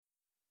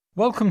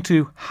Welcome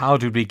to How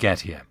Did We Get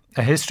Here?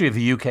 A history of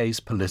the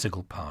UK's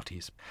political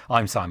parties.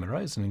 I'm Simon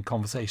Rose, and in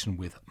conversation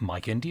with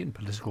Mike Indian,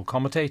 political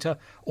commentator,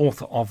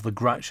 author of the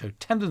Groucho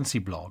Tendency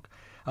blog,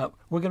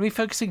 we're going to be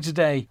focusing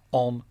today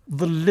on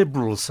the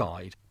liberal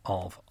side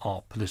of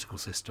our political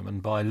system.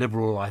 And by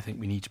liberal, I think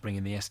we need to bring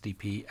in the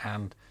SDP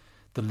and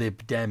the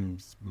Lib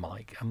Dems,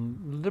 Mike.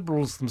 And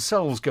liberals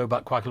themselves go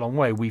back quite a long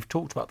way. We've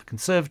talked about the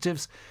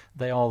Conservatives.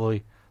 They are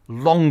the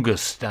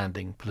longest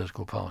standing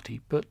political party,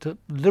 but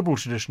liberal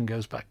tradition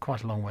goes back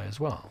quite a long way as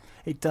well.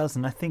 It does,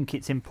 and I think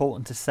it's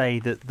important to say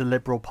that the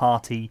Liberal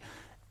Party,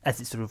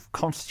 as it sort of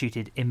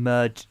constituted,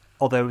 emerged,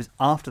 although it was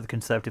after the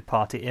Conservative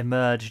Party,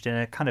 emerged in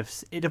a kind of,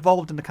 it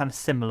evolved in a kind of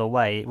similar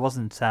way. It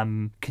wasn't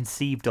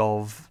conceived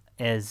of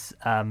as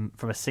from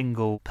a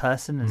single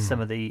person, as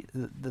some of the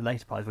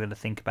later parties we're going to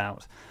think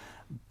about.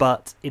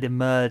 But it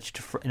emerged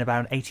in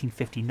about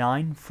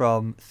 1859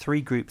 from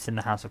three groups in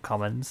the House of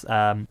Commons.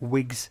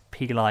 Whigs,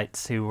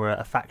 Peelites, who were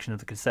a faction of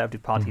the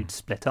Conservative Party who'd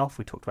split off.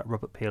 We talked about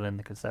Robert Peel in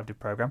the Conservative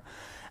programme.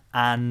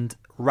 And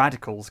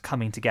Radicals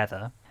coming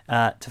together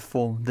to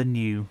form the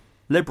new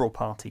Liberal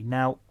Party.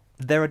 Now,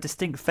 there are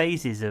distinct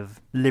phases of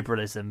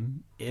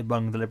liberalism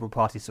among the Liberal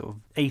Party's sort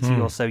of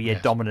 80 or so year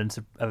dominance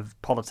of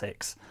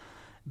politics,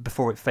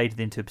 before it faded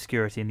into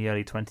obscurity in the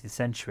early 20th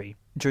century.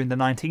 During the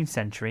 19th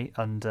century,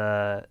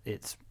 under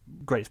its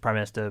greatest Prime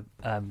Minister,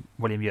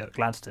 William Ewart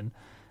Gladstone,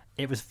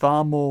 it was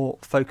far more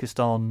focused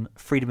on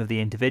freedom of the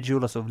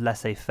individual, a sort of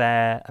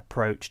laissez-faire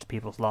approach to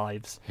people's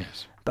lives.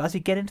 Yes. But as we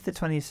get into the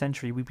 20th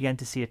century, we began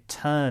to see a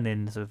turn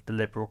in sort of the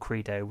liberal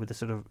credo with the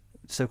sort of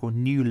so-called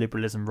new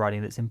liberalism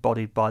writing that's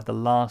embodied by the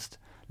last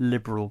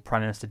Liberal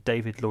Prime Minister,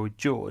 David Lloyd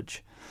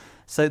George.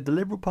 So the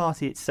Liberal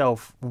Party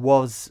itself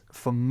was,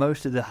 for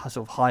most of the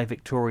sort of high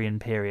Victorian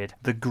period,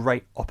 the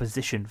great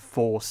opposition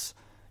force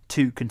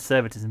to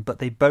conservatism, but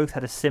they both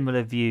had a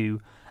similar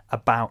view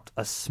about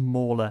a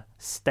smaller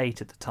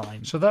state at the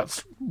time. So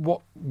that's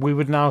what we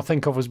would now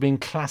think of as being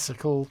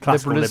classical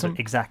liberalism?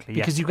 Exactly,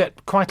 because you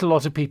get quite a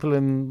lot of people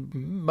in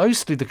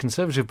mostly the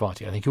Conservative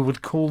Party, I think, who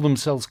would call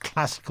themselves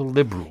classical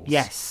liberals.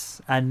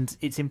 Yes, and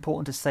it's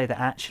important to say that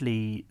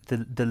actually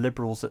the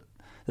liberals at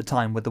the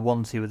time were the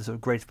ones who were the sort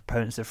of greatest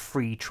proponents of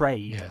free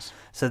trade. Yes.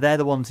 So they're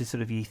the ones who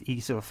sort of,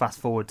 you sort of fast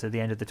forward to the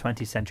end of the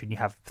 20th century and you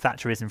have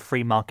Thatcherism,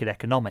 free market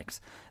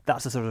economics.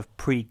 That's a sort of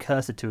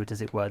precursor to it,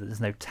 as it were, that there's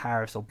no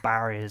tariffs or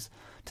barriers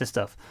to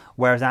stuff.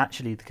 Whereas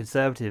actually the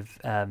Conservative,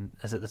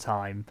 as at the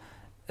time,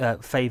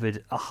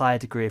 favoured a higher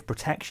degree of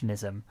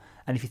protectionism.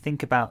 And if you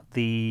think about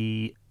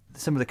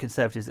some of the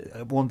Conservatives,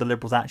 one of the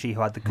Liberals actually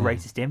who had the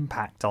greatest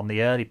impact on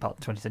the early part of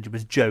the 20th century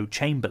was Joe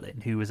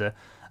Chamberlain, who was a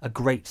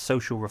great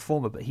social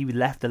reformer, but he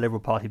left the Liberal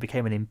Party,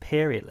 became an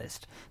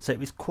imperialist. So it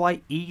was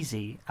quite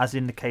easy, as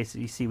in the case that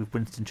you see with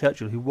Winston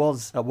Churchill, who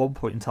was at one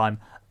point in time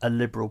a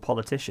liberal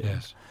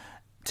politician,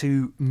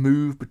 to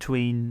move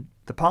between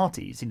the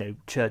parties. You know,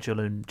 Churchill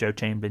and Joe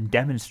Chamberlain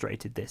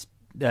demonstrated this.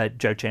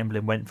 Joe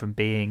Chamberlain went from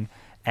being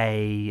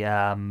a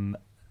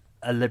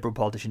liberal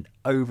politician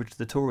over to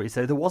the Tories.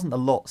 So there wasn't a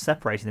lot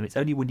separating them. It's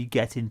only when you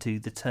get into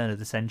the turn of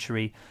the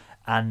century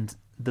and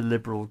the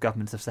Liberal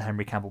governments of Sir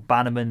Henry Campbell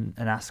Bannerman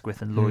and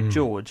Asquith and Lloyd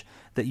George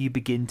that you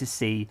begin to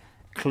see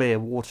clear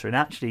water. And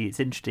actually it's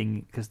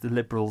interesting because the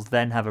Liberals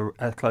then have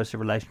a closer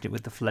relationship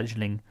with the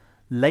fledgling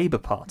Labour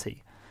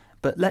Party.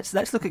 But let's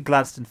look at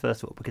Gladstone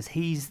first of all, because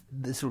he's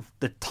the sort of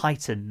the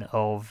titan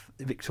of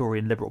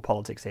Victorian liberal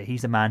politics here.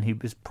 He's a man who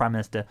was Prime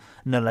Minister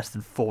no less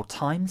than 4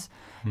 times.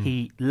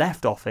 He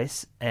left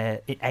office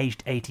at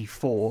aged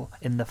 84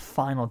 in the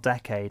final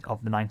decade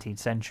of the 19th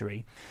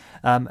century.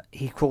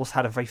 He, of course,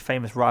 had a very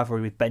famous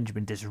rivalry with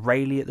Benjamin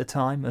Disraeli at the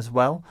time as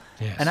well.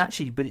 Yes. And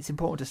actually, but it's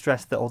important to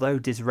stress that although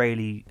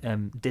Disraeli,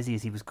 Dizzy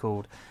as he was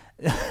called,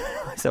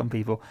 some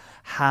people,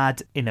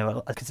 had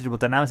a considerable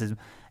dynamicism,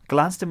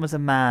 Gladstone was a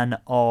man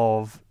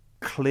of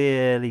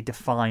clearly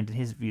defined, in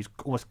his views,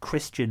 almost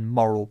Christian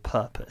moral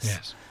purpose.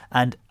 Yes.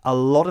 And a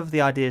lot of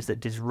the ideas that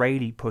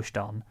Disraeli pushed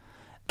on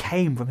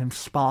came from him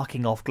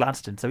sparking off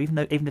Gladstone. So even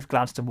if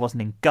Gladstone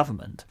wasn't in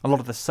government, a lot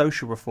of the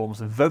social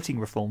reforms and voting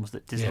reforms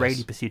that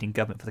Disraeli pursued in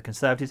government for the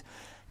Conservatives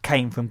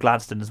came from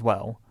Gladstone as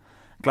well.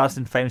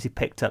 Gladstone famously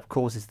picked up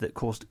causes that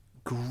caused a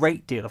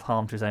great deal of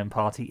harm to his own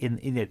party. In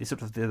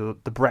sort of the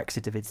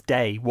Brexit of its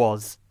day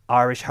was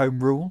Irish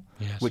Home Rule,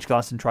 which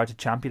Gladstone tried to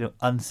champion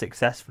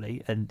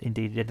unsuccessfully, and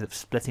indeed it ended up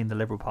splitting the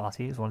Liberal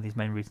Party. It's one of these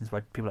main reasons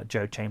why people like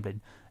Joe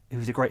Chamberlain,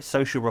 who's a great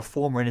social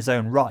reformer in his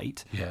own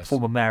right,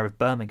 former mayor of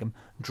Birmingham,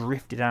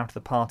 drifted out of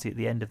the party at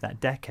the end of that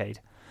decade.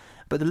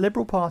 But the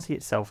Liberal Party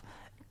itself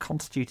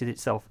constituted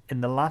itself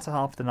in the latter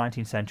half of the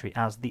 19th century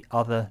as the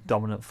other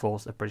dominant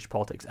force of British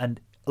politics.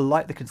 And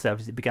like the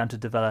Conservatives, it began to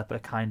develop a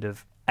kind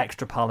of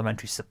extra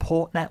parliamentary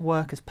support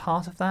network as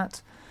part of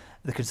that.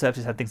 The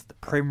Conservatives had things like the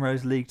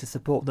Primrose League to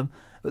support them.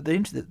 But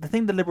the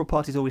thing the Liberal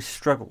Party's always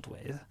struggled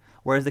with,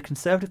 whereas the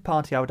Conservative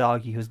Party, I would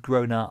argue, has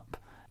grown up,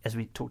 as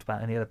we talked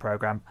about in the other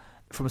programme,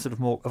 from a sort of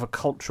more of a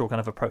cultural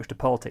kind of approach to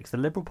politics. The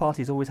Liberal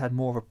Party has always had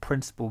more of a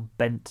principled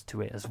bent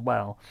to it as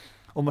well.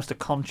 almost a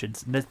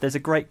conscience. And there's a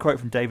great quote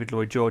from David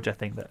Lloyd George, I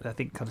think, that I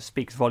think kind of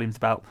speaks volumes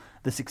about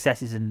the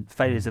successes and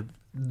failures of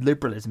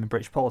liberalism in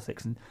British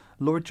politics. And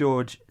Lloyd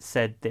George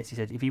said this. He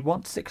said, if you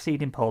want to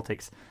succeed in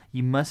politics,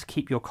 you must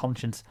keep your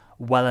conscience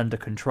well under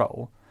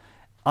control.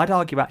 I'd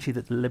argue actually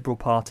that the Liberal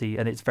Party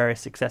and its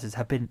various successors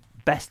have been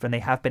best when they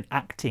have been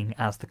acting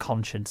as the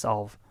conscience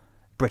of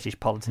British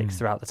politics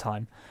throughout the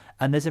time.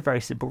 And there's a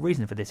very simple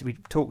reason for this. We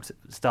talked at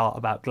the start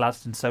about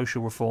Gladstone's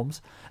social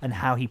reforms and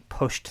how he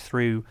pushed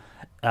through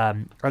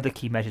other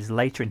key measures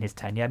later in his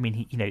tenure. I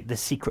mean, the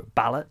secret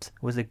ballot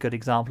was a good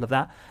example of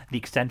that. The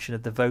extension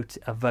of the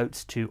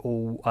votes to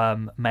all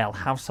male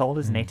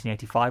householders in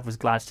 1885 was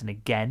Gladstone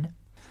again.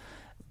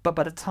 But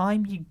by the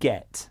time you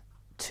get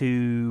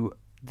to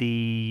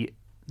the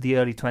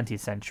early 20th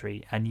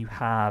century and you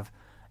have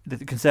the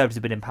Conservatives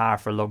have been in power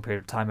for a long period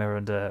of time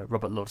under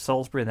Robert Lord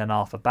Salisbury and then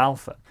Arthur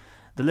Balfour,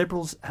 the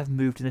Liberals have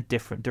moved in a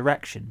different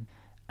direction.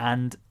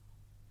 And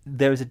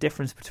there's a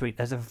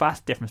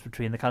vast difference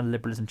between the kind of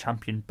liberalism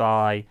championed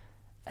by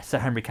Sir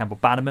Henry Campbell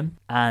Bannerman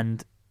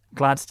and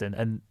Gladstone.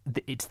 And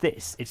it's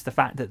the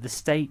fact that the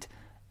state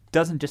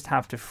doesn't just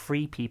have to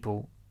free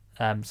people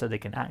so they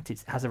can act,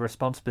 it has a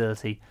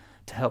responsibility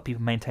to help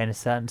people maintain a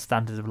certain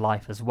standard of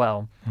life as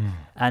well.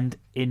 And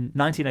in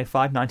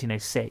 1905,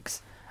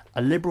 1906,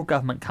 a Liberal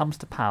government comes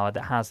to power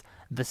that has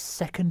the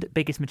second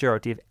biggest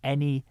majority of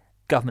any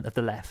government of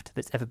the left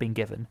that's ever been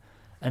given.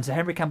 And so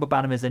Henry Campbell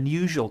Bannerman is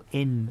unusual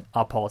in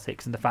our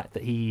politics in the fact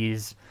that he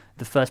is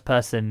the first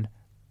person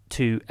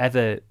to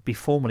ever be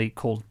formally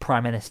called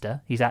Prime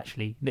Minister. He's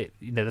actually,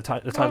 the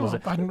title's a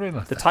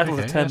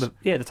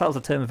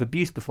term of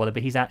abuse before that,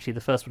 but he's actually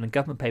the first one in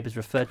government papers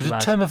referred to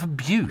as... a term of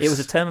abuse? It was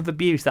a term of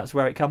abuse, that's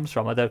where it comes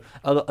from.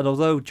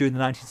 Although during the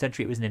 19th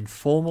century it was an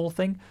informal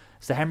thing,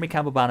 so Henry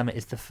Campbell Bannerman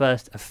is the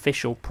first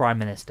official Prime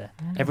Minister.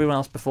 Everyone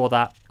else before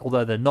that,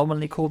 although they're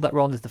nominally called that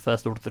role, is the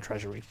First Lord of the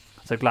Treasury.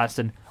 So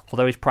Gladstone,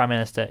 although he's Prime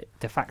Minister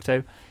de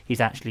facto,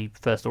 he's actually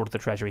First Lord of the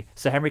Treasury.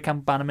 So Henry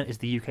Campbell Bannerman is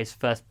the UK's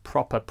first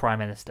proper Prime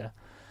Minister.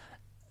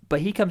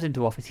 But he comes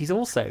into office. He's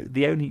also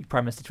the only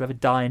Prime Minister to ever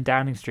die in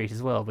Downing Street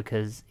as well,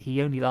 because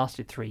he only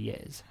lasted 3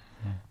 years.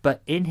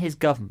 But in his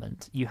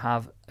government, you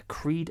have a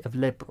creed of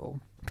liberal,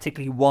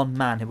 particularly one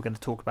man who we're going to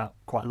talk about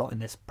quite a lot in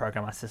this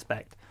programme, I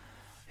suspect,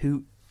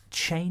 who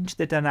changed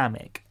the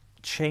dynamic,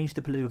 changed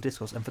the political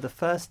discourse, and for the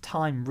first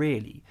time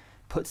really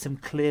put some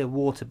clear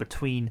water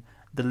between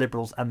the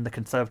Liberals and the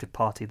Conservative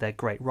Party, their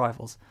great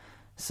rivals.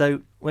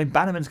 So when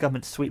Bannerman's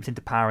government sweeps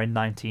into power in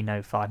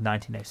 1905,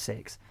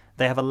 1906,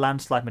 they have a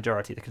landslide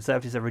majority. The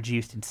Conservatives are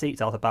reduced in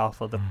seats. Arthur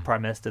Balfour, the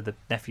Prime Minister, the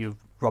nephew of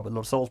Robert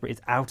Lord Salisbury,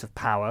 is out of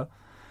power.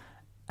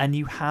 And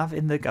you have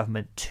in the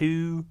government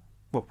two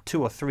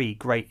or three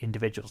great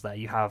individuals there.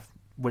 You have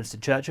Winston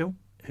Churchill,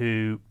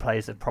 who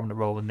plays a prominent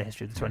role in the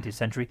history of the 20th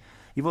century.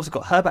 You've also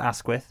got Herbert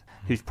Asquith,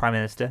 who's Prime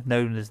Minister,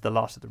 known as the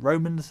last of the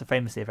Romans,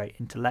 famously a very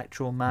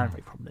intellectual man,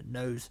 very prominent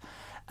nose.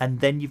 And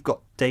then you've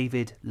got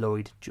David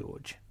Lloyd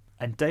George.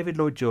 And David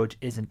Lloyd George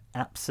is an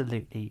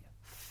absolutely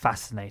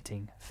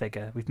fascinating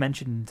figure. We've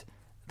mentioned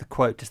the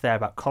quote just there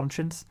about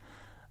conscience.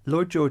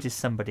 Lloyd George is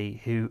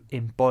somebody who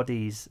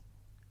embodies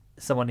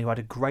someone who had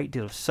a great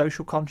deal of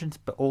social conscience,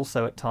 but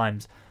also at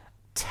times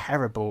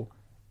terrible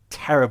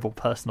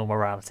personal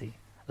morality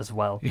as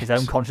well. Yes. His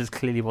own conscience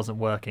clearly wasn't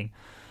working.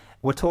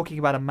 We're talking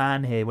about a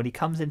man here, when he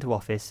comes into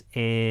office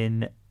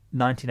in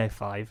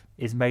 1905,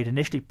 is made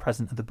initially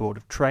president of the Board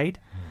of Trade,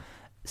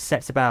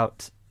 sets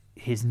about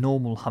his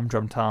normal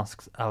humdrum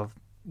tasks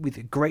with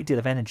a great deal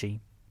of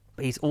energy,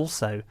 but he's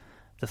also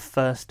the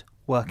first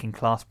working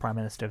class Prime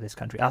Minister of this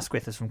country.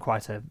 Asquith is from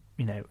quite a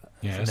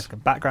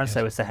significant background,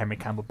 so is Sir Henry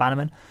Campbell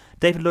Bannerman.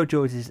 David Lloyd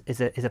George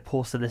is a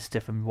poor solicitor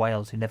from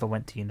Wales who never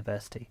went to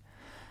university.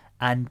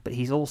 But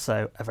he's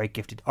also a very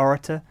gifted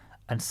orator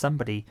and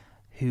somebody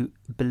who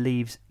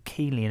believes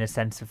keenly in a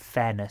sense of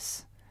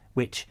fairness,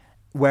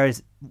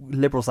 whereas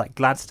liberals like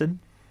Gladstone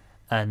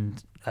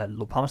and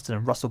Lord Palmerston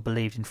and Russell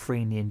believed in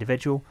freeing the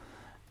individual,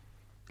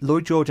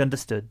 Lloyd George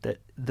understood that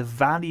the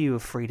value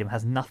of freedom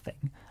has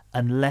nothing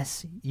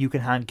unless you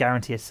can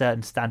guarantee a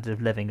certain standard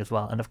of living as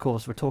well. And of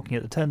course, we're talking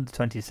at the turn of the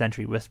 20th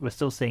century, we're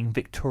still seeing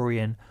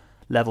Victorian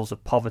levels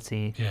of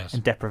poverty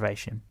and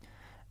deprivation.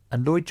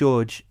 And Lloyd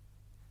George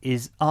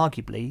is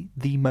arguably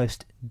the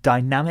most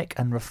dynamic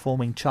and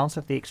reforming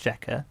Chancellor of the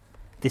Exchequer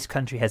this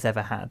country has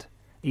ever had.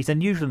 He's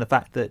unusual in the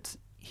fact that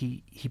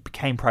he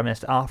became Prime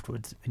Minister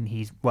afterwards, and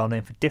he's well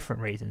known for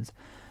different reasons.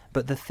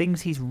 But the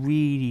things he's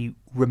really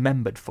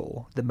remembered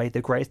for that made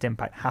the greatest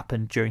impact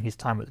happened during his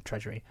time at the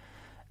Treasury.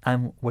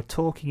 And we're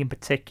talking in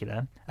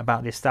particular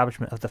about the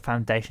establishment of the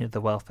foundation of the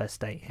welfare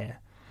state here.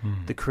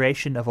 The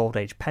creation of old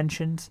age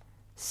pensions,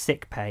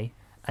 sick pay,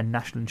 and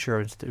national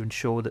insurance to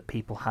ensure that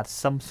people had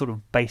some sort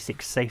of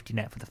basic safety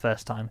net for the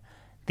first time.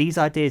 These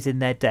ideas in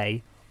their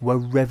day were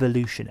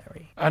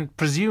revolutionary. And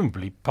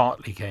presumably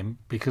partly came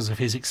because of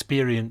his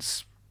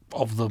experience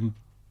of them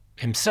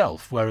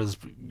himself, whereas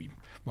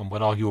one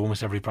would argue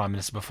almost every Prime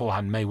Minister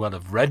beforehand may well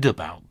have read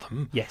about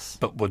them,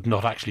 but would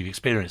not actually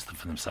experience them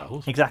for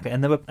themselves. Exactly.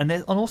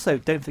 And also,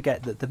 don't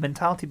forget that the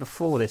mentality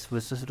before this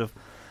was to sort of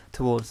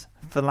towards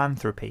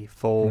philanthropy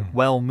for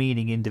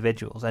well-meaning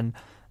individuals. And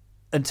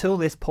until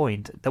this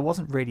point, there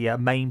wasn't really a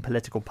main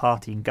political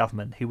party in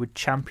government who would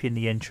champion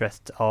the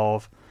interests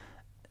of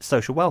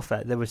social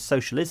welfare. There was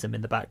socialism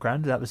in the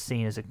background that was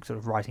seen as a sort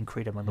of writing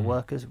creed among the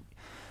workers.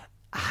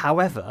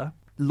 However,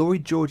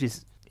 Lloyd George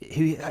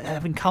who,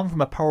 having come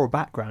from a poor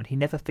background, he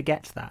never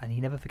forgets that, and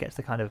he never forgets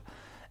the kind of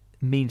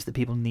means that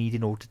people need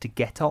in order to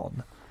get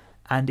on.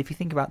 And if you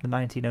think about the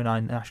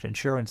 1909 National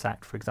Insurance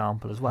Act, for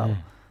example, as well,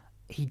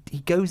 he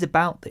goes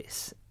about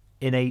this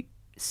in a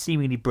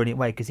seemingly brilliant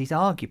way, because he's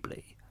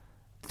arguably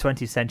the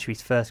 20th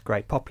century's first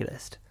great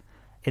populist,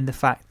 in the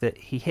fact that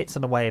he hits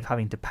on a way of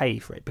having to pay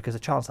for it, because a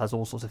child has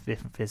all sorts of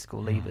different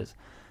physical levers.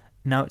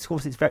 Now, of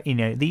course, it's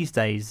very, these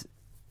days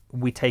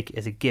we take it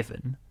as a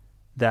given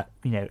that,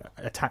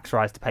 a tax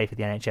rise to pay for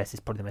the NHS is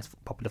probably the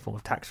most popular form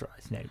of tax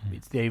rise.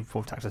 It's the only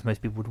form of tax rise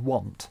most people would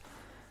want.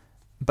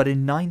 But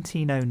in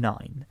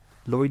 1909,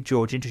 Lloyd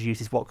George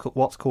introduces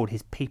what's called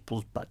his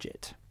People's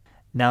Budget.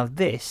 Now,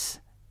 this,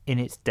 in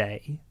its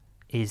day,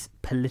 is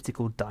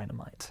political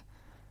dynamite.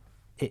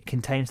 It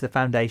contains the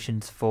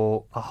foundations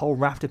for a whole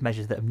raft of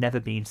measures that have never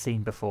been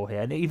seen before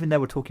here. And even though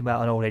we're talking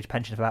about an old age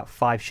pension of about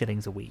 5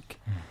 shillings a week,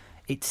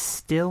 it's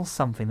still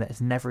something that has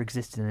never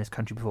existed in this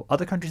country before.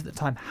 Other countries at the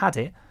time had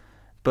it,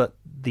 but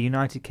the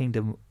United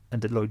Kingdom,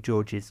 under Lloyd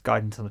George's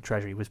guidance on the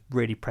Treasury, was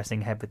really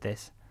pressing ahead with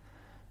this.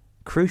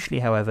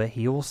 Crucially, however,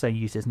 he also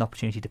used it as an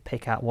opportunity to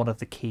pick out one of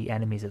the key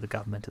enemies of the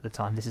government at the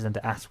time. This is under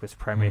Asquith's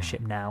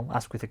premiership now.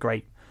 Asquith, a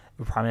great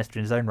Prime Minister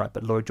in his own right,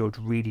 but Lloyd George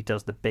really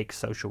does the big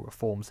social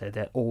reforms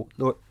here.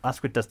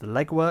 Asquith does the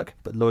legwork,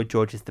 but Lloyd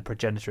George is the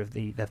progenitor of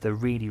the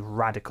really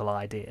radical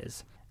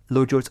ideas.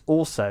 Lloyd George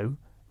also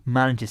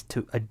manages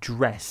to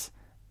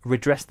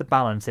redress the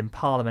balance in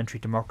parliamentary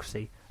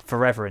democracy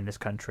forever in this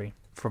country,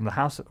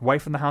 away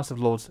from the House of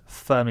Lords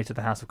firmly to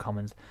the House of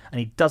Commons, and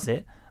he does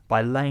it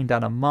by laying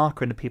down a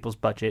marker in the People's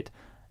Budget,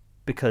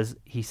 because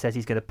he says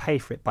he's going to pay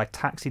for it by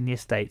taxing the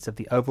estates of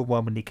the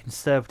overwhelmingly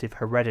conservative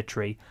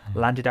hereditary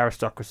landed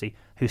aristocracy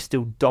who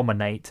still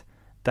dominate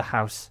the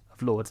House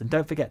of Lords. And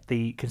don't forget,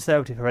 the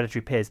conservative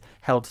hereditary peers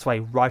held sway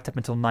right up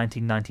until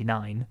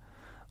 1999,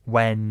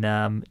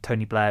 when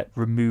Tony Blair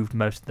removed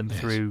most of them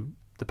through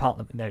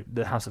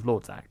the House of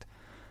Lords Act.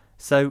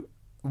 So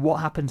what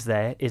happens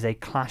there is a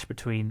clash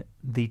between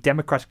the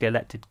democratically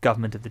elected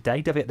government of the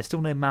day. There's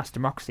still no mass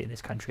democracy in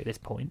this country at this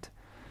point.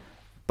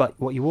 But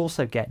what you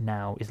also get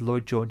now is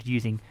Lloyd George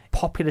using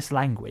populist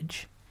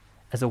language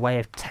as a way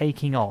of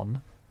taking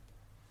on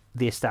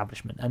the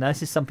establishment. And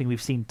this is something we've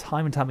seen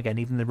time and time again,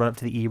 even in the run-up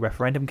to the EU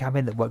referendum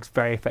campaign, that works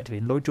very effectively.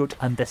 And Lloyd George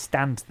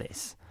understands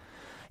this.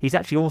 He's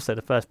actually also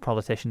the first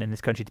politician in this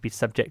country to be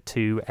subject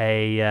to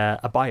a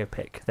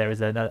biopic. There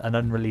is an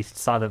unreleased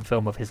silent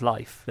film of his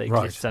life that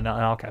exists in an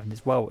archive, and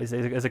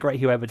it's a great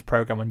Whoever's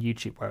program on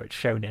YouTube where it's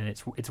shown, and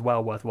it's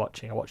well worth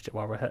watching. I watched it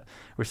while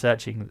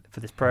researching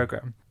for this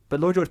program. But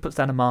Lloyd George puts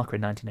down a marker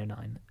in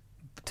 1909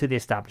 to the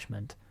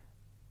establishment,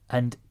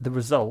 and the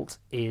result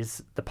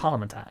is the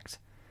Parliament Act,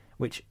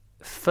 which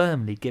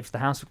firmly gives the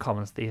House of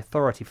Commons the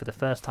authority for the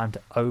first time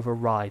to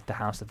override the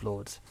House of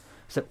Lords.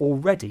 So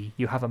already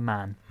you have a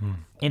man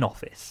in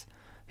office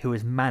who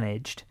has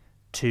managed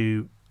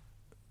to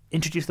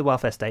introduce the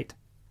welfare state,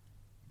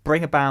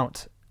 bring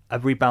about a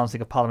rebalancing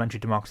of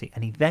parliamentary democracy,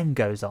 and he then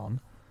goes on,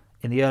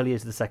 in the early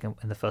years of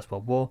the First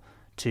World War,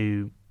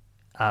 to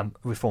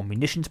reform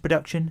munitions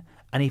production,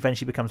 and he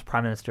eventually becomes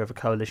Prime Minister of a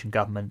coalition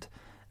government,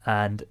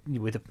 and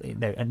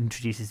and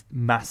introduces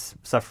mass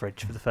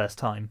suffrage for the first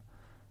time.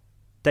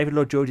 David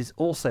Lloyd George is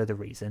also the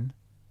reason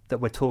that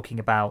we're talking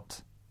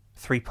about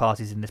 3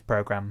 parties in this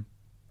programme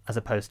as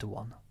opposed to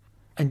 1.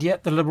 And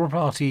yet the Liberal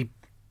Party,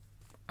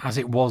 as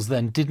it was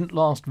then, didn't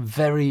last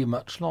very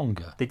much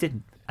longer. They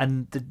didn't.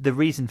 And the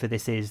reason for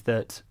this is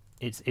that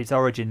its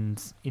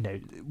origins,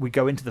 we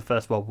go into the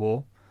First World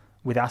War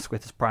with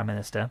Asquith as Prime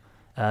Minister.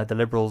 The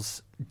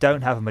Liberals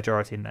don't have a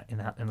majority in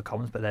the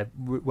Commons, but they're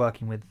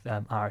working with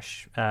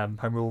Irish Home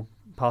Rule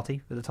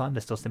Party at the time.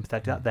 They're still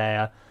sympathetic to that.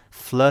 They're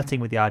flirting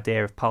with the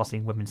idea of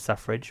passing women's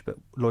suffrage, but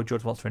Lloyd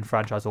George wants to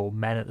enfranchise all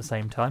men at the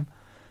same time.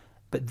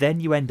 But then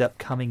you end up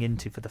coming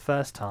into, for the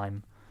first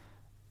time,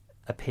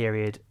 a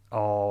period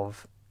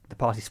of the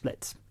party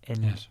splits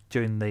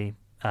during the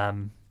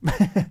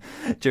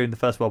during the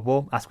First World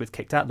War. Asquith's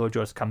kicked out. Lloyd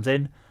George comes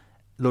in.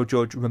 Lloyd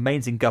George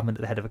remains in government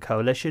at the head of a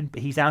coalition,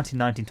 but he's out in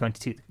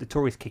 1922. The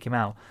Tories kick him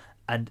out,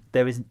 and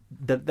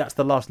that's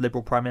the last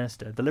Liberal Prime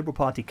Minister. The Liberal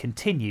Party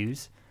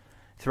continues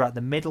throughout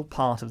the middle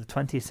part of the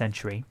 20th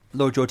century.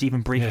 Lloyd George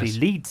even briefly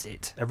leads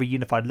it, a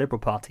reunified Liberal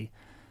Party,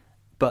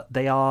 but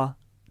they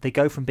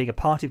go from being a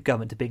party of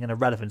government to being an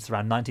irrelevance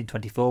around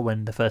 1924,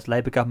 when the first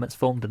Labour government's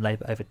formed and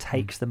Labour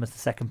overtakes them as the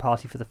second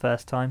party for the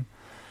first time.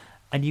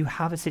 And you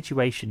have a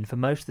situation for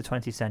most of the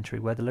 20th century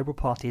where the Liberal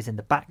Party is in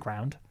the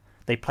background.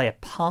 They play a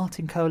part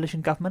in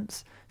coalition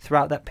governments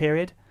throughout that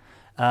period.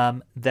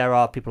 There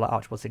are people like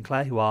Archibald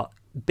Sinclair who are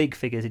big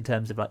figures in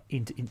terms of they're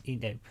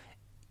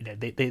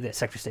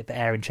Secretary of State for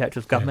Air in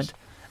Churchill's government.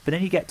 But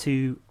then you get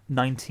to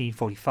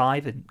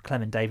 1945, and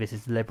Clement Davis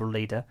is the Liberal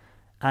leader,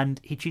 and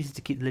he chooses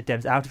to keep the Lib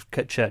Dems out of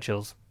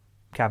Churchill's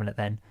cabinet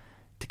then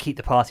to keep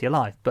the party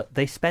alive. But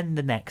they spend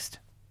the next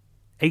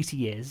 80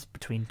 years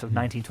between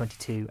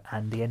 1922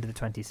 and the end of the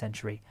 20th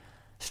century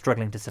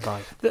struggling to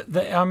survive.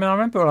 I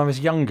remember when I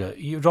was younger,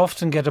 you'd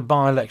often get a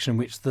by-election in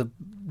which the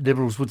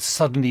Liberals would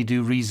suddenly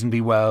do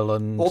reasonably well.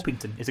 And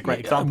Orpington is a great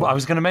example. I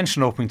was going to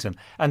mention Orpington.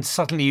 And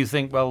suddenly you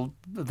think, well,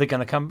 they're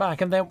going to come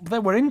back. And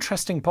there were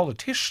interesting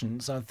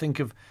politicians. I think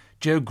of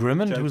Joe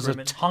Grimmond, who was a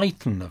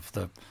titan of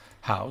the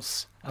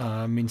House.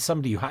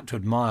 Somebody you had to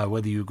admire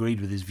whether you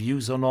agreed with his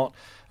views or not.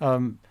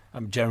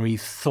 Jeremy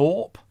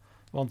Thorpe,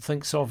 one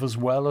thinks of as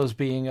well as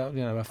being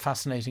a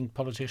fascinating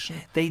politician.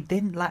 They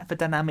didn't lack for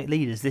dynamic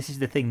leaders. This is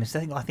the thing. This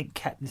thing I think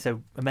kept.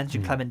 So I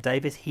mentioned Clement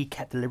Davis. He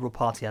kept the Liberal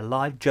Party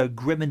alive. Joe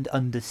Grimmond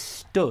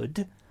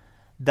understood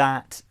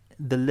that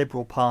the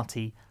Liberal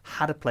Party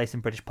had a place in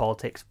British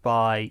politics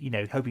by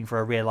hoping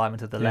for a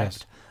realignment of the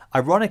left.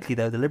 Ironically,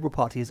 though, the Liberal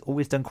Party has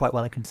always done quite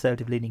well in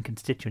conservative-leaning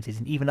constituencies,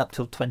 and even up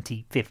till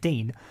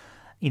 2015.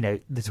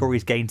 The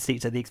Tories gained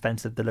seats at the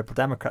expense of the Liberal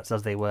Democrats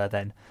as they were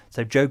then.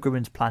 So Joe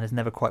Grimmond's plan has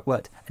never quite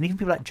worked. And even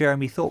people like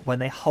Jeremy Thorpe, when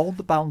they hold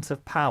the balance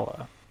of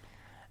power,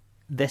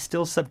 they're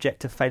still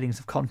subject to failings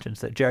of conscience.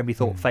 That Jeremy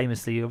Thorpe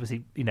famously,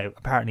 obviously,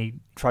 apparently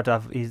tried to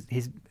have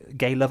his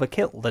gay lover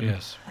killed.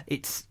 And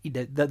it's,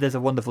 there's a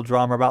wonderful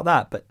drama about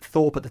that. But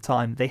Thorpe at the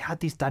time, they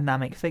had these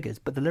dynamic figures.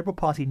 But the Liberal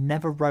Party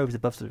never rose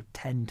above sort of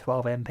 10,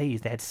 12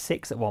 MPs. They had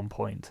 6 at one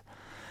point.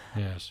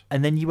 Yes.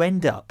 And then you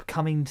end up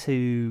coming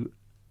to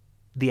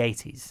the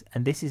 80s,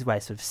 and this is where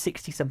sort of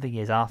 60-something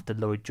years after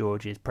Lloyd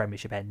George's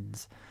premiership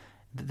ends,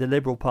 the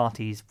Liberal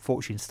Party's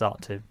fortunes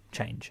start to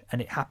change.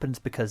 And it happens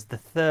because the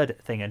third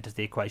thing enters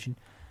the equation,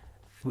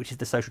 which is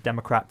the Social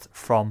Democrats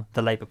from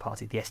the Labour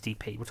Party, the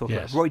SDP. We're talking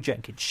about Roy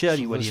Jenkins,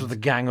 Shirley Williams. This was the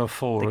Gang of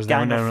Four, as they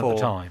were known at the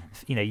time.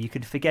 You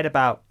can forget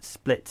about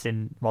splits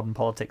in modern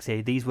politics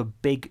here. These were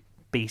big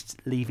beasts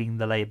leaving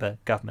the Labour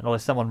government. Although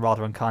someone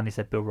rather unkindly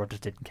said Bill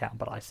Rogers didn't count,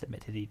 but I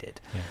submitted he did.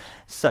 Yes.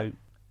 So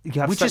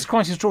which is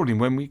quite extraordinary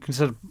when we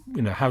consider,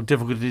 how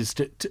difficult it is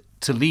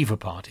to leave a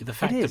party. The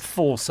fact that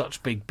 4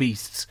 such big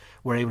beasts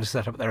were able to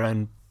set up their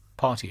own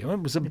party,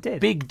 it was a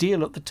big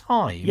deal at the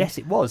time. Yes,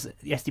 it was.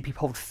 The SDP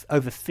polled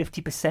over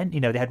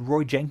 50%. They had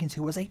Roy Jenkins,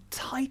 who was a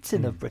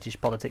titan of British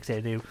politics.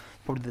 Who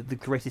probably the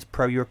greatest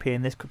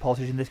pro-European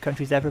politician this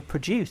country's ever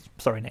produced.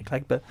 Sorry, Nick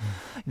Clegg, but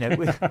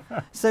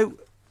so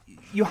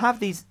you have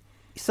these.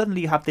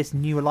 Suddenly you have this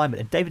new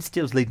alignment, and David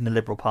Steele's leading the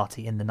Liberal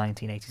Party in the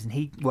 1980s, and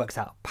he works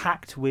out a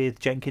pact with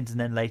Jenkins and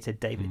then later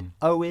David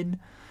Owen.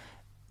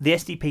 The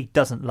SDP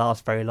doesn't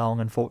last very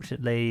long,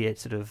 unfortunately. It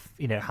sort of,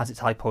 has its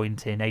high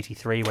point in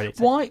 83 when it's...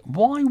 Why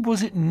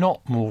was it not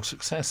more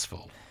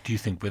successful, do you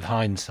think, with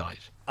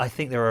hindsight? I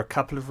think there are a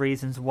couple of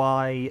reasons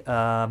why.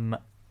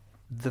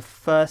 The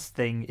first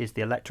thing is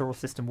the electoral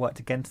system worked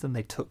against them.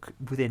 They took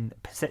within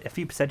a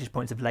few percentage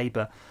points of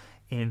Labour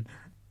in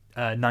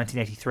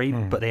 1983,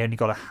 but they only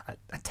got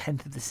a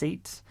tenth of the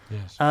seats.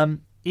 Yes.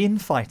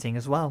 Infighting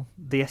as well.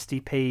 The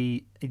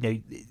SDP,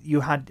 you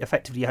had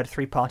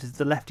 3 parties to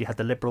the left. You had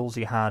the Liberals,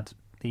 you had,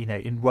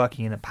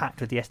 working in a pact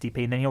with the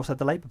SDP, and then you also had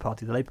the Labour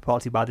Party. The Labour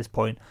Party, by this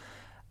point,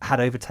 had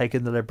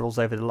overtaken the Liberals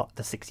over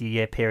the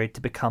 60-year period to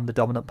become the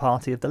dominant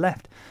party of the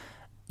left.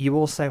 You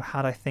also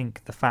had, I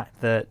think, the fact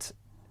that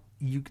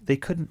they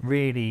couldn't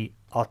really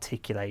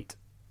articulate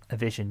a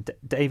vision.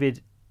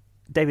 David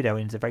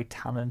Owen's a very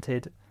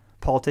talented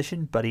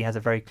politician, but he's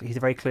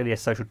very clearly a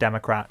social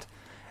democrat,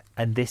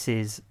 and this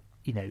is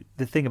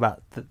the thing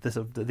about the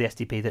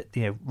SDP,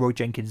 that Roy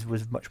Jenkins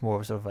was much more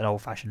of sort of an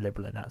old-fashioned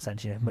liberal in that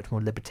sense, much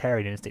more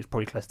libertarian instincts,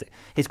 probably close to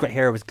his great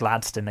hero was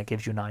Gladstone. That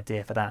gives you an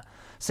idea for that.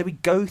 So we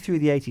go through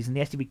the 80s, and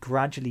the SDP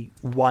gradually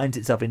winds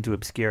itself into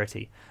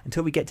obscurity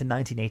until we get to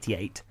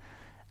 1988,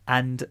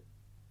 and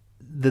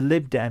the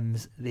Lib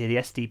Dems, the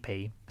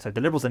SDP, so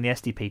the Liberals and the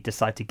SDP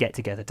decide to get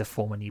together to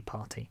form a new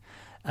party.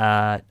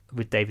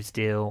 With David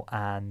Steele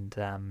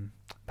and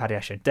Paddy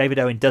Ashdown. David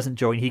Owen doesn't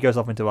join. He goes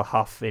off into a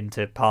huff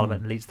into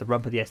Parliament and leads the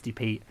rump of the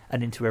SDP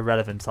and into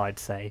irrelevance, I'd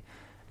say.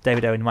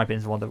 David Owen, in my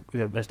opinion, is one of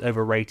the most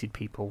overrated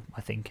people,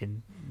 I think,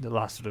 in the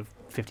last sort of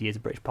 50 years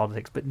of British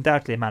politics, but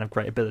undoubtedly a man of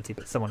great ability,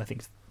 but someone I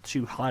think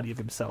too highly of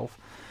himself.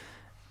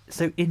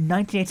 So in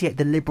 1988,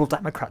 the Liberal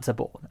Democrats are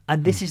born,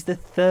 and this is the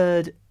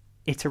third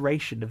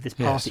iteration of this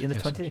party in the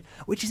 20th,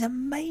 which is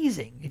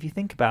amazing if you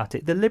think about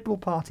it. The Liberal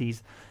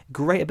Party's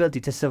great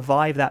ability to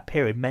survive that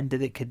period meant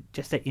that it could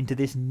gestate into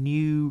this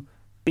new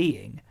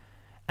being,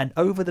 and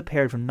over the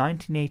period from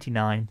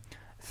 1989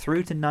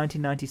 through to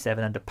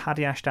 1997 under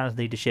Paddy Ashdown's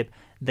leadership,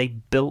 they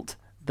built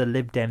the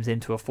Lib Dems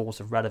into a force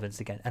of relevance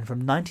again. And from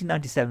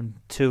 1997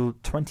 to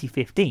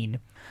 2015,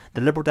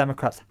 the Liberal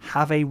Democrats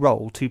have a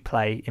role to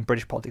play in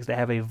British politics. They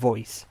have a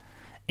voice.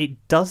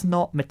 It does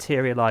not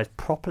materialise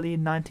properly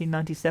in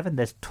 1997.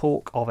 There's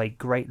talk of a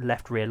great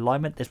left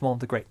realignment. There's one of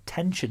the great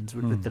tensions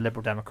with the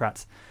Liberal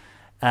Democrats,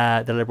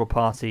 the Liberal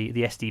Party,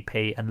 the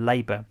SDP and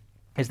Labour,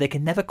 is they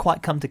can never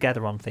quite come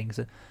together on things.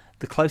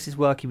 The closest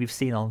working we've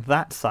seen on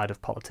that side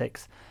of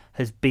politics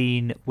has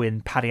been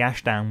when Paddy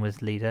Ashdown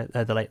was leader,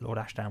 the late Lord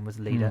Ashdown was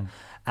leader,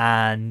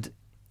 and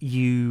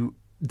you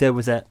there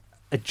was a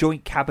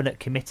joint cabinet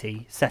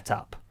committee set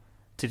up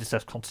to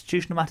discuss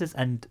constitutional matters,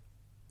 and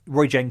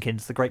Roy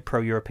Jenkins, the great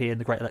pro-European,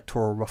 the great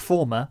electoral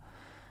reformer,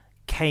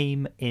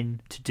 came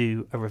in to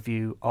do a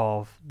review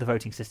of the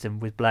voting system,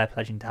 with Blair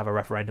pledging to have a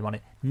referendum on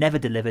it. Never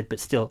delivered, but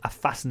still a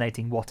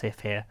fascinating what-if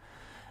here.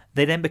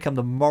 They then become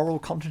the moral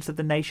conscience of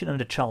the nation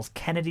under Charles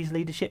Kennedy's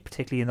leadership,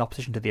 particularly in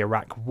opposition to the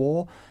Iraq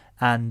War,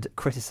 and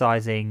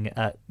criticising...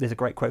 there's a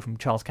great quote from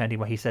Charles Kennedy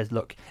where he says,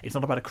 look, it's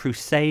not about a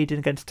crusade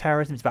against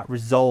terrorism, it's about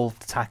resolve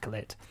to tackle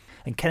it.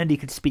 And Kennedy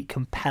could speak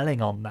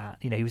compelling on that.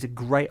 You know, he was a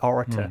great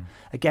orator.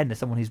 Again, there's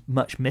someone who's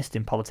much missed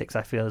in politics,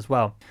 I feel, as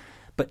well.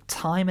 But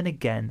time and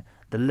again,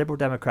 the Liberal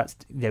Democrats,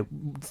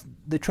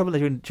 the trouble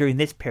during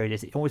this period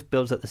is it always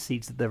builds up the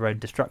seeds of their own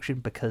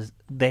destruction, because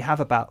they have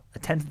about a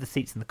tenth of the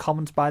seats in the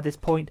Commons by this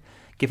point,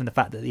 given the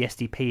fact that the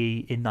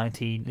SDP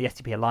the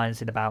SDP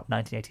alliance in about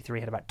 1983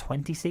 had about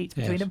 20 seats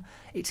between them.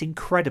 It's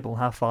incredible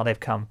how far they've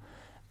come.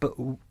 But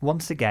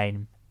once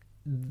again,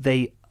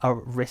 they are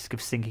at risk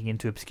of sinking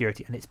into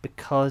obscurity, and it's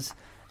because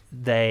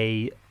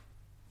they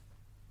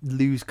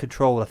lose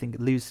control, I think,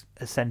 lose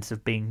a sense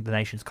of being the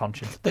nation's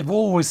conscience. They've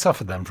always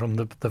suffered them from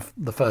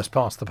the first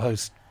past the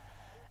post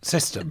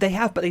system. They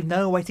have, but they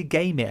know a way to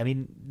game it. I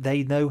mean,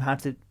 they know how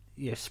to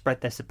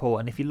spread their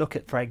support. And if you look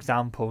at, for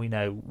example,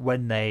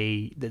 when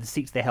the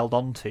seats they held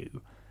on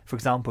to, for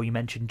example, you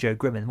mentioned Joe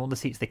Grimond. One of the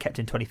seats they kept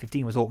in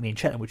 2015 was Orkney and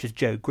Cheltenham, which is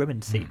Joe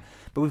Grimond's seat.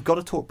 But we've got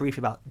to talk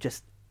briefly about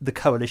just the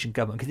coalition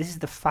government, because this is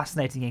the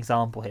fascinating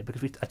example here.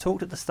 Because I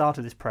talked at the start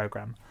of this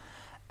programme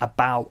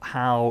about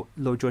how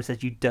Lloyd George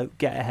says you don't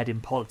get ahead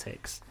in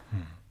politics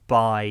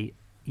by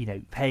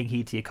paying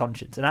heed to your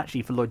conscience. And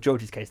actually, for Lloyd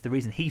George's case, the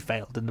reason he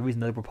failed and the reason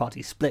the Liberal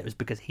Party split was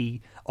because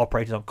he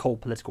operated on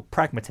cold political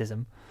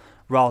pragmatism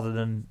rather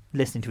than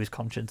listening to his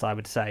conscience, I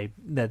would say.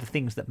 The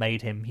things that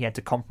made him, he had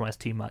to compromise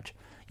too much.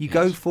 You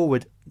go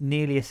forward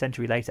nearly a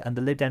century later, and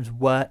the Lib Dems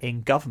were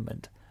in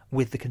government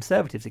with the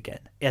Conservatives again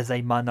as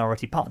a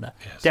minority partner.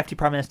 Deputy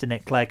Prime Minister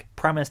Nick Clegg,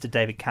 Prime Minister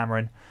David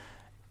Cameron.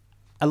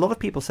 A lot of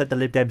people said the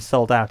Lib Dems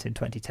sold out in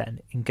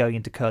 2010 in going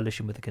into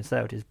coalition with the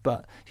Conservatives,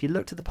 but if you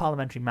looked at the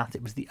parliamentary math,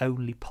 it was the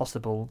only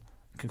possible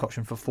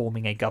concoction for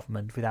forming a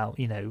government without,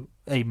 a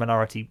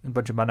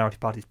bunch of minority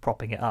parties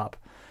propping it up.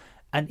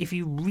 And if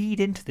you read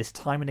into this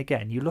time and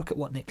again, you look at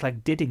what Nick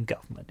Clegg did in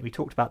government. We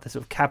talked about the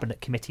sort of cabinet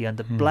committee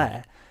under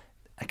Blair.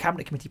 A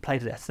cabinet committee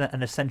played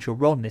an essential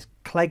role in this.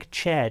 Clegg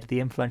chaired the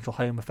influential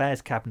Home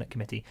Affairs Cabinet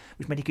Committee,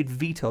 which meant he could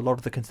veto a lot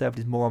of the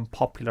Conservatives' more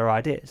unpopular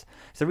ideas.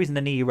 It's the reason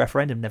the EU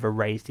referendum never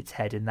raised its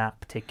head in that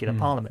particular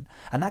parliament.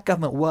 And that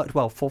government worked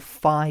well for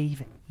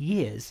 5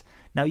 years.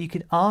 Now, you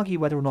could argue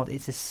whether or not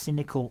it's a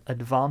cynical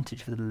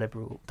advantage for the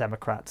Liberal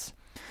Democrats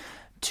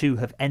to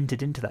have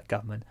entered into that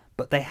government,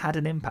 but they had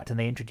an impact, and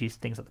they introduced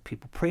things like the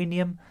pupil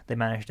premium. They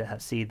managed to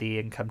see the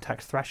income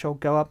tax threshold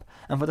go up,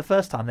 and for the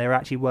first time they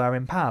actually were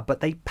in power. But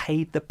they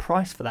paid the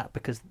price for that,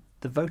 because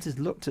the voters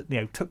looked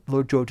at, took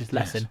Lloyd George's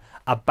lesson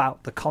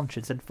about the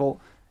conscience and thought,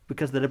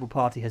 because the Liberal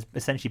Party has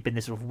essentially been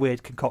this sort of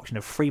weird concoction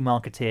of free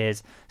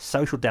marketeers,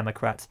 social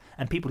democrats,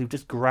 and people who've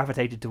just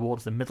gravitated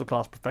towards the middle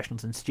class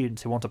professionals and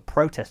students who want a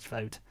protest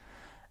vote,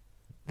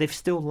 they've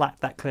still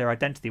lacked that clear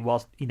identity,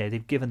 whilst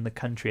they've given the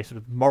country a sort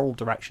of moral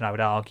direction, I would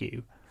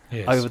argue,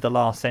 over the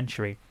last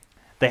century.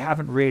 They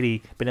haven't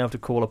really been able to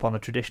call upon a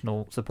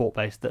traditional support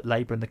base that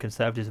Labour and the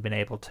Conservatives have been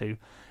able to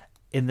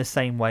in the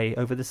same way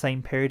over the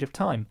same period of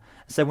time.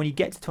 So when you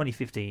get to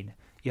 2015,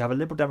 you have a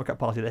Liberal Democrat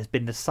Party that has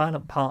been the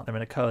silent partner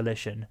in a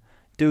coalition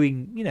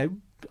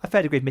doing, a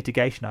fair degree of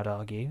mitigation, I'd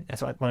argue.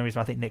 That's one of the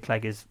reasons I think Nick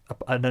Clegg is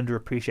an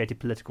underappreciated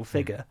political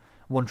figure,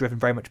 one driven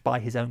very much by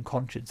his own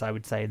conscience, I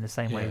would say, in the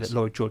same way that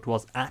Lloyd George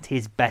was at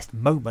his best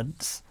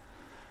moments.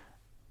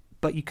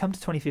 But you come to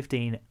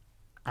 2015,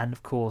 and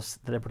of course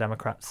the Liberal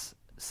Democrats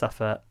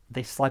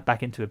they slide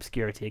back into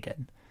obscurity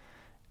again,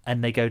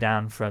 and they go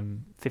down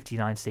from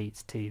 59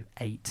 seats to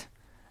 8,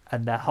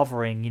 and they're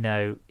hovering,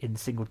 in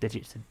single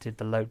digits to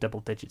the low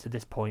double digits at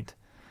this point,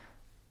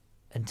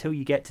 until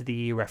you get to the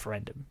EU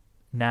referendum.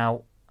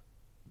 Now,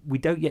 we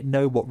don't yet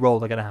know what role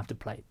they're going to have to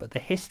play, but the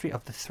history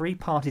of the three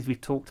parties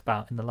we've talked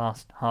about in the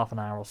last half an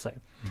hour or so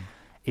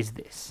is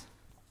this.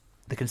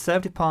 The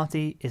Conservative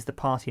Party is the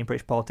party in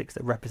British politics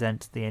that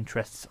represents the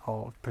interests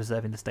of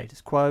preserving the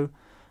status quo,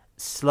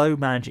 slow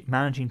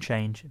managing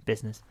change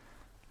business.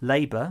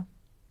 Labour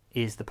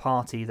is the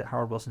party that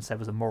Harold Wilson said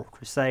was a moral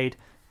crusade,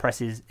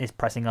 is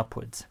pressing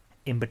upwards.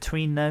 In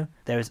between, though,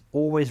 there is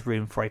always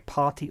room for a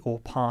party or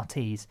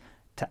parties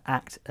to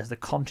act as the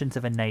conscience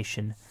of a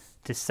nation,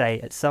 to say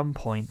at some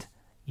point,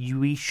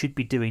 we should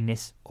be doing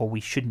this or we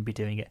shouldn't be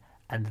doing it.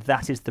 And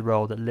that is the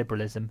role that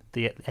liberalism,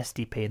 the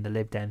SDP and the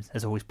Lib Dems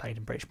has always played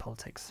in British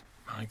politics.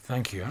 Mike,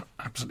 thank you.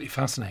 Absolutely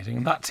fascinating.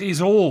 And that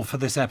is all for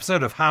this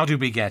episode of How Did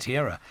We Get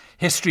Here? A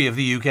history of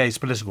the UK's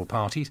political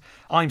parties.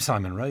 I'm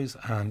Simon Rose,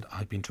 and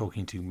I've been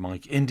talking to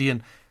Mike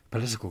Indian,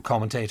 political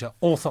commentator,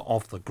 author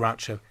of the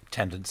Groucho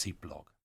Tendency blog.